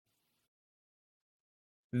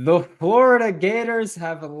The Florida Gators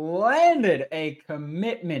have landed a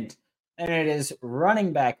commitment, and it is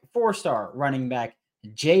running back, four-star running back,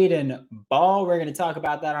 Jadan Baugh. We're going to talk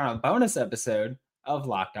about that on a bonus episode of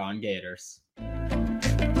Locked On Gators.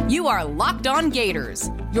 You are Locked On Gators,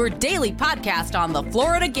 your daily podcast on the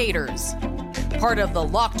Florida Gators. Part of the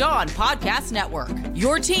Locked On Podcast Network,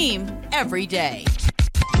 your team every day.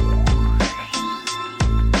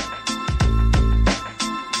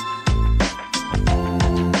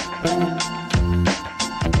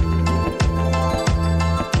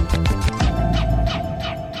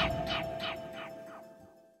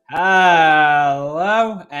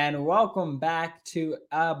 Hello, and welcome back to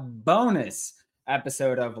a bonus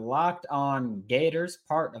episode of Locked On Gators,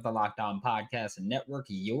 part of the Locked On Podcast Network,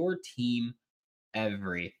 your team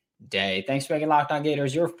every day. Thanks for making Locked On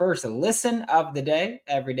Gators your first listen of the day.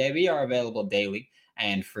 Every day we are available daily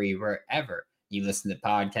and free wherever you listen to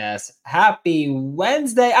podcasts. Happy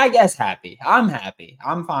Wednesday. I guess happy. I'm happy.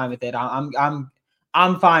 I'm fine with it. I'm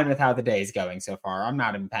fine with how the day is going so far. I'm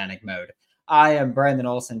not in panic mode. I am Brandon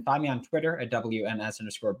Olson. Find me on Twitter at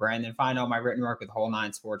WNS_Brandon. Find all my written work with Whole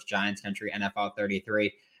Nine Sports, Giants Country, NFL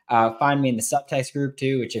 33. Find me in the subtext group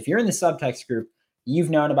too, which if you're in the subtext group, you've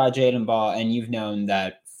known about Jadan Baugh, and you've known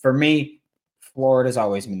that for me, Florida's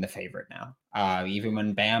always been the favorite now. Even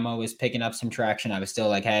when Bama was picking up some traction, I was still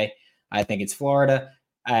like, hey, I think it's Florida,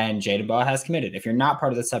 and Jadan Baugh has committed. If you're not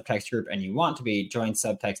part of the subtext group and you want to be, join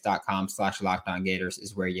subtext.com/LockedOnGators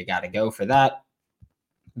is where you got to go for that.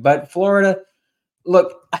 But Florida,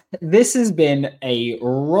 look, this has been a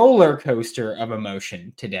roller coaster of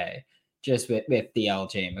emotion today, just with the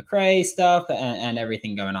LJ McCray stuff and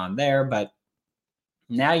everything going on there. But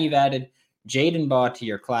now you've added Jadan Baugh to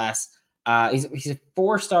your class. He's a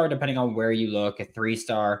 4-star, depending on where you look, a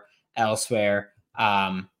 3-star elsewhere.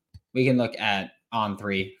 We can look at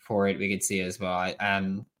On3 for it. We could see as well.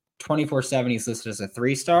 24/7, he's listed as a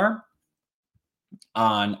 3-star.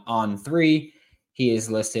 On On3, he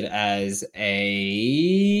is listed as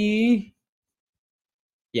a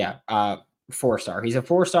 4-star. He's a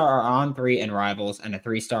 4-star on On3 and Rivals, and a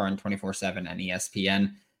 3-star on 24/7 and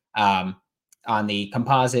ESPN. On the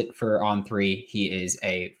composite for On3, he is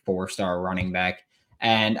a 4-star running back.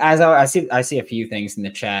 And as I see a few things in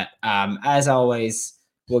the chat. As always,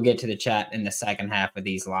 we'll get to the chat in the second half of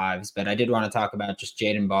these lives, but I did want to talk about just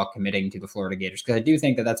Jadan Baugh committing to the Florida Gators, because I do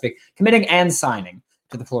think that that's big. Committing and signing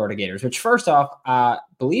to the Florida Gators, which first off,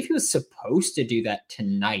 believe he was supposed to do that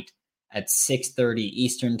tonight at 6:30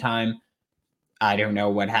 Eastern time. I don't know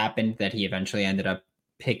what happened that he eventually ended up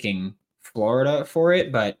picking Florida for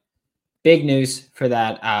it, but big news for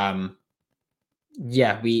that.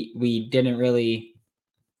 We didn't really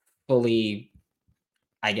fully,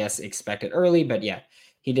 I guess, expect it early, but yeah,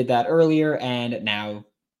 he did that earlier and now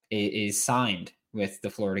is signed with the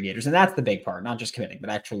Florida Gators. And that's the big part, not just committing, but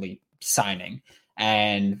actually signing.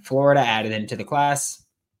 And Florida added him to the class.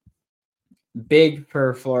 Big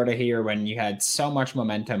for Florida here when you had so much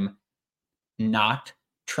momentum not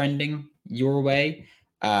trending your way.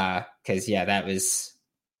 Because,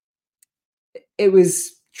 it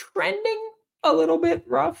was trending a little bit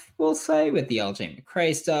rough, we'll say, with the LJ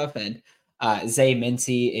McCray stuff. And Zay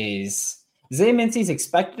Mincy's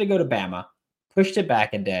expected to go to Bama, pushed it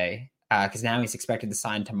back a day because now he's expected to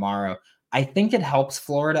sign tomorrow. I think it helps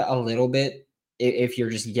Florida a little bit if you're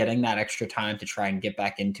just getting that extra time to try and get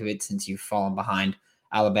back into it since you've fallen behind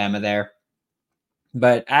Alabama there.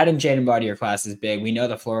 But adding Jadan Baugh to your class is big. We know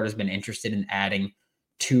that Florida's been interested in adding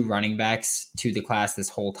 2 running backs to the class this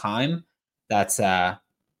whole time. That's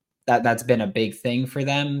been a big thing for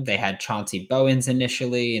them. They had Chauncey Bowens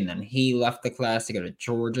initially, and then he left the class to go to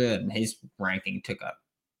Georgia, and his ranking took a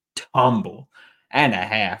tumble and a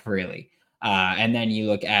half, really. And then you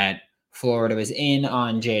look at Florida was in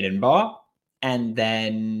on Jadan Baugh, and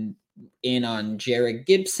then in on Jared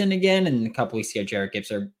Gibson again. And a couple weeks ago,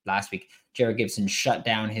 last week, Jared Gibson shut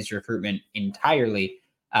down his recruitment entirely,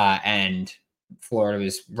 and Florida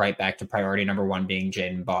was right back to priority number 1 being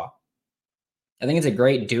Jadan Baugh. I think it's a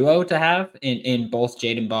great duo to have in both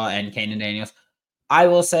Jadan Baugh and Kanan Daniels. I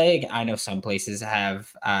will say, I know some places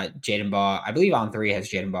have Jadan Baugh. I believe On3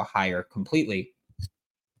 has Jadan Baugh higher completely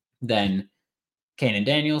than Kanan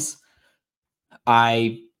Daniels.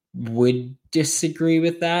 I would disagree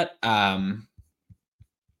with that.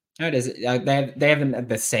 They have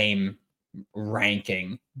the same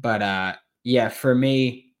ranking, but for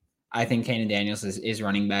me, I think Kanan Daniels is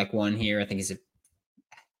running back 1 here. I think he's a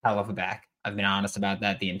hell of a back. I've been honest about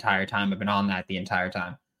that the entire time. I've been on that the entire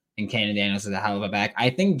time. And Kanan Daniels is a hell of a back. I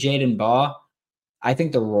think Jadan Baugh,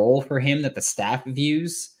 the role for him that the staff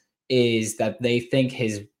views is that they think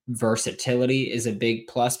his versatility is a big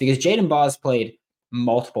plus because Jadan Baugh has played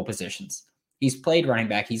multiple positions. He's played running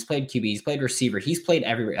back, he's played QB, he's played receiver, he's played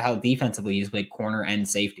everywhere. How defensively he's played corner and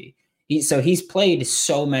safety. He's played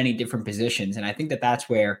so many different positions, and I think that's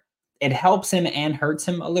where it helps him and hurts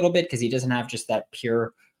him a little bit because he doesn't have just that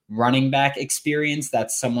pure running back experience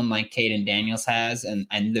that someone like Caden Daniels has,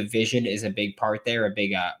 and the vision is a big part there,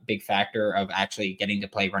 a big factor of actually getting to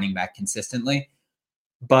play running back consistently.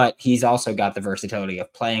 But he's also got the versatility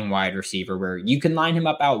of playing wide receiver where you can line him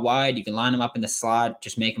up out wide, you can line him up in the slot,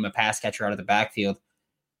 just make him a pass catcher out of the backfield.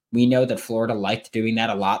 We know that Florida liked doing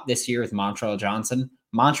that a lot this year with Montrell Johnson.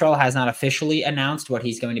 Montrell has not officially announced what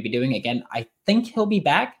he's going to be doing. Again, I think he'll be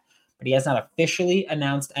back, but he has not officially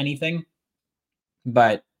announced anything.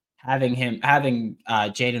 But having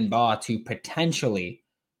Jadan Baugh to potentially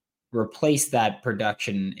replace that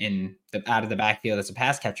production out of the backfield as a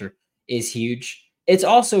pass catcher is huge. It's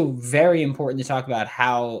also very important to talk about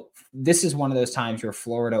how this is one of those times where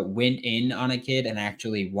Florida went in on a kid and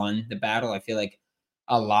actually won the battle. I feel like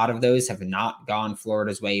a lot of those have not gone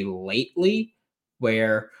Florida's way lately,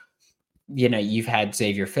 where, you've had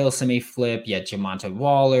Xavier Filsaime flip, you had Jamonta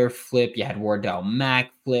Waller flip, you had Wardell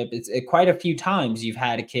Mack flip. It's quite a few times you've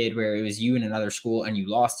had a kid where it was you in another school and you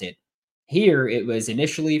lost it. Here, it was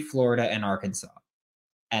initially Florida and Arkansas.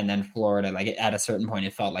 And then Florida, at a certain point,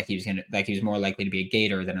 it felt like he was more likely to be a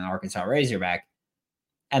Gator than an Arkansas Razorback.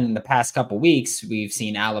 And in the past couple weeks, we've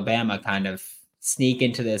seen Alabama kind of sneak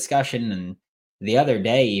into the discussion. And the other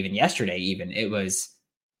day, yesterday, it was,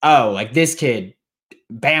 this kid,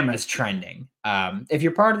 Bama's trending. If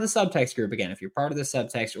you're part of the subtext group, again, if you're part of the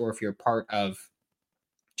subtext, or if you're part of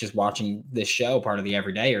just watching this show, part of the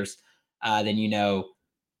everydayers, then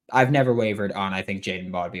I've never wavered on, I think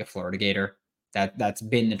Jadan Baugh would be a Florida Gator. That's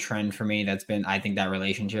been the trend for me. I think that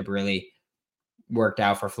relationship really worked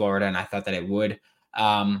out for Florida, and I thought that it would.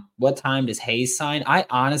 What time does Hayes sign? I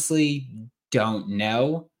honestly don't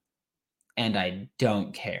know, and I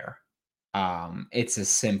don't care. It's as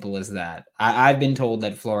simple as that. I've been told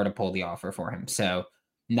that Florida pulled the offer for him, so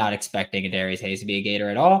not expecting Adarius Hayes to be a Gator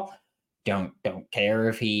at all. Don't care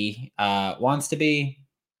if he wants to be.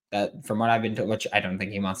 That, from what I've been told, which I don't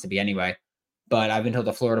think he wants to be anyway. But I've been told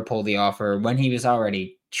that Florida pulled the offer when he was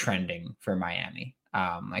already trending for Miami.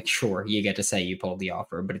 Sure, you get to say you pulled the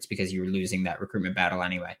offer, but it's because you were losing that recruitment battle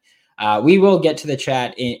anyway. We will get to the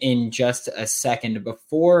chat in just a second.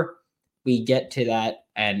 Before we get to that,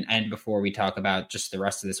 and before we talk about just the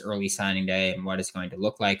rest of this early signing day and what it's going to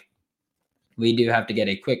look like, we do have to get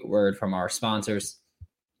a quick word from our sponsors.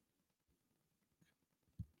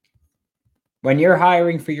 When you're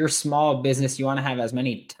hiring for your small business, you want to have as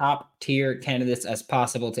many top-tier candidates as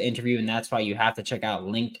possible to interview, and that's why you have to check out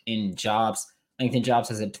LinkedIn Jobs. LinkedIn Jobs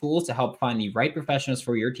has a tool to help find the right professionals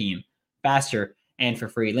for your team faster and for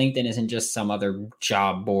free. LinkedIn isn't just some other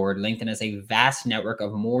job board. LinkedIn has a vast network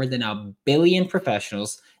of more than 1 billion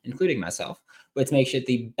professionals, including myself, which makes it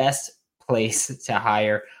the best place to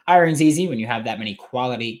hire. Hiring's easy when you have that many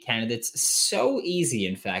quality candidates. So easy,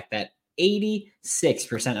 in fact, that 86%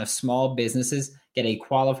 of small businesses get a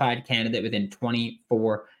qualified candidate within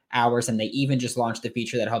 24 hours. And they even just launched a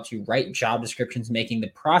feature that helps you write job descriptions, making the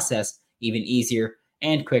process even easier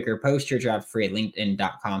and quicker. Post your job free at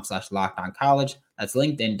linkedin.com/lockedoncollege. That's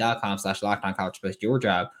linkedin.com/lockedoncollege. Post your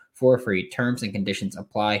job for free. Terms and conditions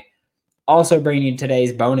apply. Also bringing you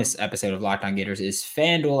today's bonus episode of Locked On Gators is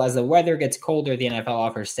FanDuel. As the weather gets colder, the NFL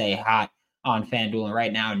offers stay hot on FanDuel. And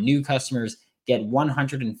right now, new customers get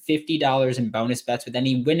 $150 in bonus bets with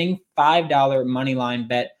any winning $5 moneyline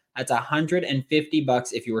bet. That's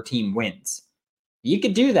 $150 if your team wins. You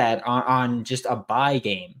could do that on just a bye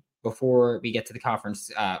game before we get to the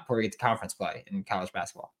conference, conference play in college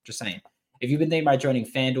basketball. Just saying. If you've been thinking about joining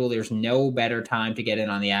FanDuel, there's no better time to get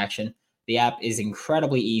in on the action. The app is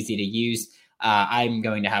incredibly easy to use. I'm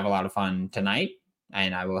going to have a lot of fun tonight,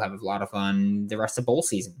 and I will have a lot of fun the rest of bowl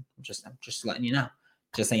season. I'm just letting you know.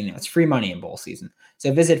 Just saying, it's free money in bowl season.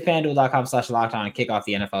 So visit FanDuel.com/lockedon and kick off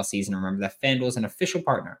the NFL season. Remember that FanDuel is an official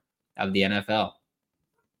partner of the NFL.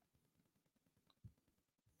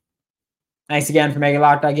 Thanks again for making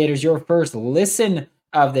Locked On Gators your first listen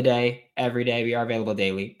of the day. Every day, we are available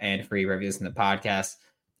daily and free reviews in the podcast.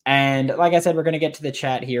 And like I said, we're going to get to the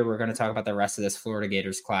chat here. We're going to talk about the rest of this Florida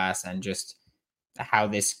Gators class and just how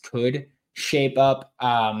this could shape up.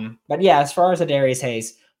 But yeah, as far as Adarius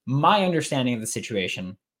Hayes, my understanding of the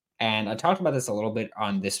situation, and I talked about this a little bit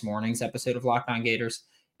on this morning's episode of Locked On Gators,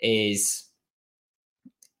 is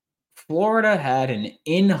Florida had an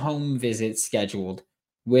in-home visit scheduled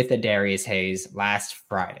with Adarius Hayes last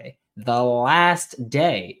Friday, the last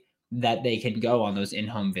day that they can go on those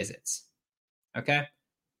in-home visits. Okay?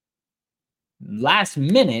 Last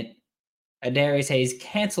minute, Adarius Hayes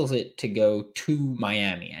cancels it to go to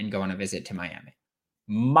Miami and go on a visit to Miami.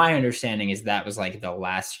 My understanding is that was like the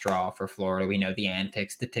last straw for Florida. We know the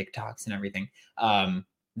antics, the TikToks and everything,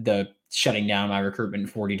 the shutting down my recruitment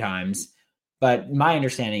 40 times. But my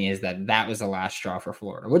understanding is that that was the last straw for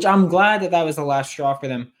Florida, which I'm glad that that was the last straw for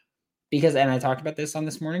them because, and I talked about this on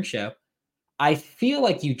this morning show, I feel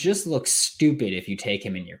like you just look stupid if you take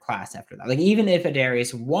him in your class after that. Like, even if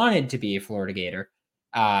Adarius wanted to be a Florida Gator,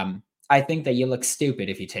 I think that you look stupid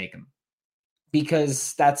if you take him.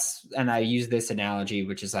 Because that's, and I use this analogy,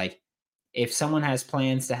 which is like, if someone has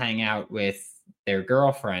plans to hang out with their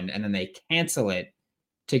girlfriend and then they cancel it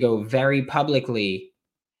to go very publicly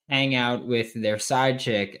hang out with their side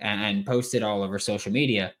chick and post it all over social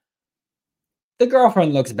media, the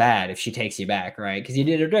girlfriend looks bad if she takes you back, right? Because you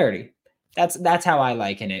did her dirty. That's how I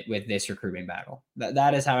liken it with this recruitment battle.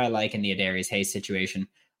 That is how I liken the Adarius Hayes situation.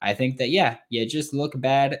 I think that, yeah, you just look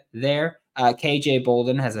bad there. KJ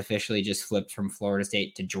Bolden has officially just flipped from Florida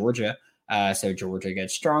State to Georgia. So Georgia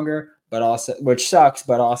gets stronger, but also, which sucks,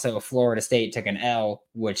 but also Florida State took an L,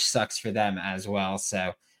 which sucks for them as well.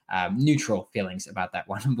 So neutral feelings about that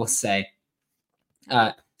one, we'll say.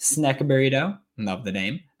 Snack Burrito, love the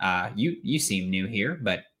name. You seem new here,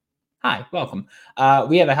 but hi, welcome.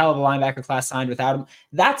 We have a hell of a linebacker class signed without him.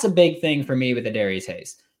 That's a big thing for me with Adarius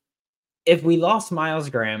Hayes. If we lost Miles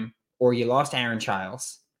Graham or you lost Aaron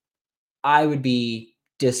Childs, I would be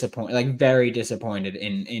disappointed, like very disappointed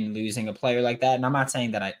in losing a player like that. And I'm not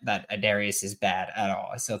saying that Adarius is bad at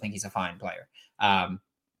all. I still think he's a fine player.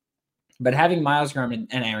 But having Miles Graham and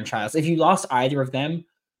Aaron Childs, if you lost either of them,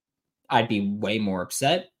 I'd be way more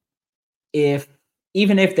upset.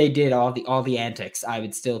 Even if they did all the antics, I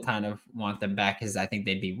would still kind of want them back because I think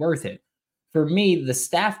they'd be worth it. For me, the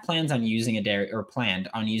staff planned on using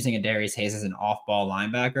Adarius Hayes as an off-ball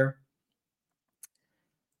linebacker.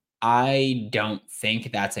 I don't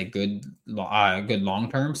think that's a good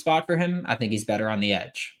long-term spot for him. I think he's better on the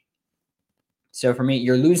edge. So for me,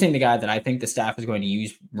 you're losing the guy that I think the staff is going to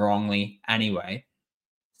use wrongly anyway.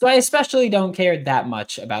 So I especially don't care that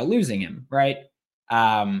much about losing him, right?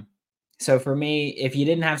 So for me, if you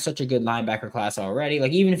didn't have such a good linebacker class already,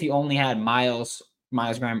 like even if you only had Miles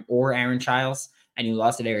Graham or Aaron Childs and you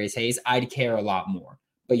lost Adarius Hayes, I'd care a lot more.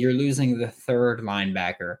 But you're losing the third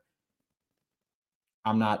linebacker.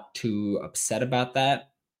 I'm not too upset about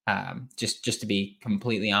that. Just to be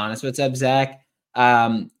completely honest. What's up, Zach?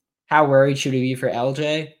 How worried should we be for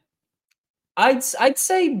LJ? I'd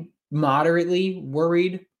say moderately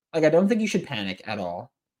worried. Like, I don't think you should panic at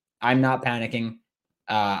all. I'm not panicking.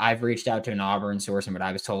 I've reached out to an Auburn source, and what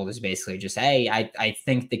I was told is basically just, hey, I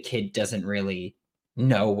think the kid doesn't really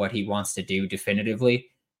know what he wants to do definitively.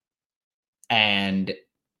 And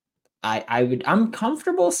I'm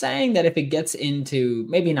comfortable saying that if it gets into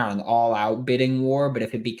maybe not an all-out bidding war, but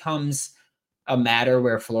if it becomes a matter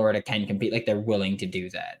where Florida can compete, like they're willing to do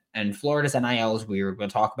that. And Florida's NIL is weird. We'll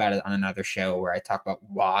talk about it on another show where I talk about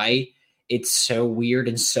why it's so weird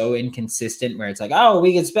and so inconsistent, where it's like, oh,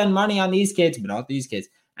 we can spend money on these kids, but not these kids.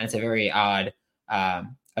 And it's a very odd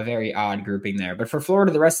grouping there. But for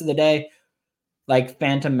Florida, the rest of the day, like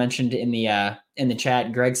Phantom mentioned in the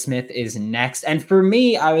chat, Greg Smith is next. And for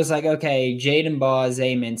me, I was like, okay, Jadan Baugh,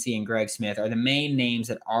 Zay Mincy, and Greg Smith are the main names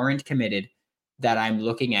that aren't committed that I'm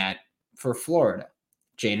looking at for Florida.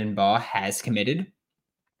 Jadan Baugh has committed.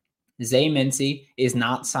 Zay Mincy is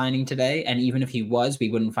not signing today, and even if he was, we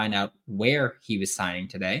wouldn't find out where he was signing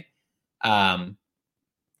today. And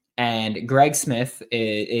Greg Smith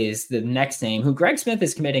is the next name, who Greg Smith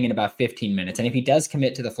is committing in about 15 minutes. And if he does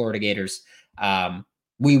commit to the Florida Gators,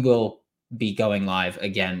 we will be going live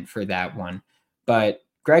again for that one. But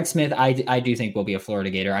Greg Smith, I do think will be a Florida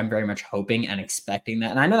Gator. I'm very much hoping and expecting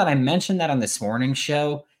that. And I know that I mentioned that on this morning's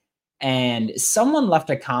show, and someone left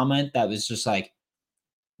a comment that was just like,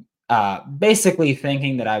 basically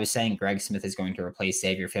thinking that I was saying Greg Smith is going to replace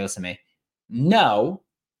Xavier Filsaime. No,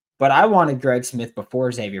 but I wanted Greg Smith before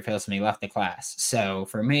Xavier Filsaime left the class. So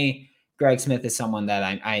for me, Greg Smith is someone that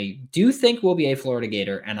I do think will be a Florida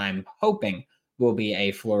Gator, and I'm hoping will be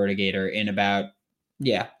a Florida Gator in about,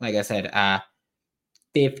 like I said,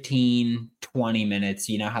 15, 20 minutes.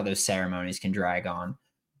 You know how those ceremonies can drag on.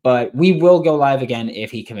 But we will go live again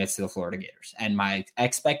if he commits to the Florida Gators. And my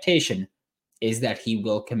expectation is that he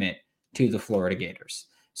will commit to the Florida Gators.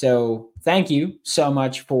 So thank you so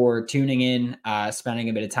much for tuning in, spending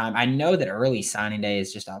a bit of time. I know that early signing day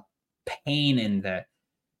is just a pain in the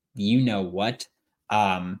you-know-what.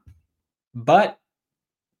 But,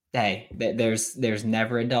 hey, there's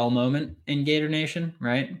never a dull moment in Gator Nation,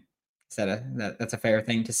 right? That's a fair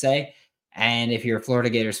thing to say. And if you're a Florida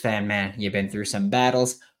Gators fan, man, you've been through some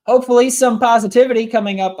battles. Hopefully some positivity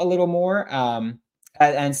coming up a little more.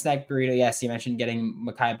 And Snack Burrito, yes, you mentioned getting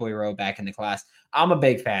Mekhi Boyroe back in the class. I'm a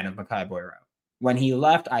big fan of Mekhi Boyroe. When he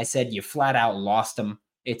left, I said you flat out lost him.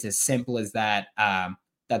 It's as simple as that,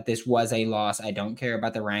 that this was a loss. I don't care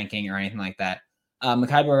about the ranking or anything like that.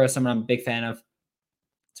 Mekhi Boyroe is someone I'm a big fan of.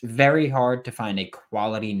 It's very hard to find a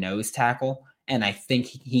quality nose tackle, and I think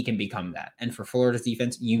he can become that. And for Florida's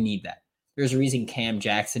defense, you need that. There's a reason Cam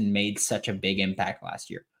Jackson made such a big impact last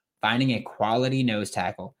year. Finding a quality nose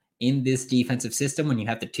tackle in this defensive system when you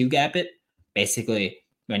have to two-gap it, basically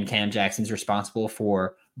when Cam Jackson's responsible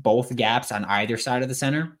for both gaps on either side of the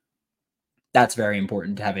center, that's very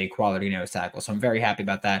important to have a quality nose tackle. So I'm very happy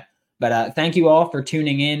about that. But thank you all for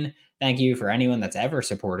tuning in. Thank you for anyone that's ever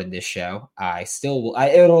supported this show.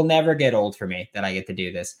 It'll never get old for me that I get to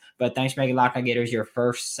do this. But thanks for making Locked On Gators your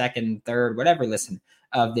first, second, third, whatever listen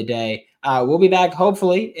of the day. We'll be back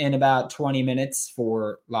hopefully in about 20 minutes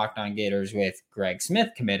for Locked On Gators with Greg Smith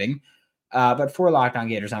committing. But for Locked On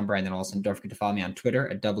Gators, I'm Brandon Olson. Don't forget to follow me on Twitter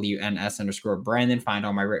at WNS_Brandon. Find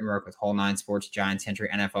all my written work with Whole Nine Sports, Giants Country,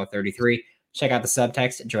 NFL 33. Check out the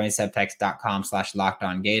subtext. Join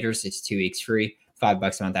subtext.com/LockedOnGators. It's 2 weeks free.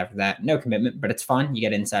 $5 a month after that. No commitment, but it's fun. You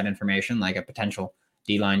get inside information like a potential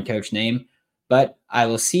D-line coach name. But I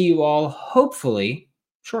will see you all hopefully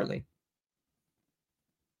shortly.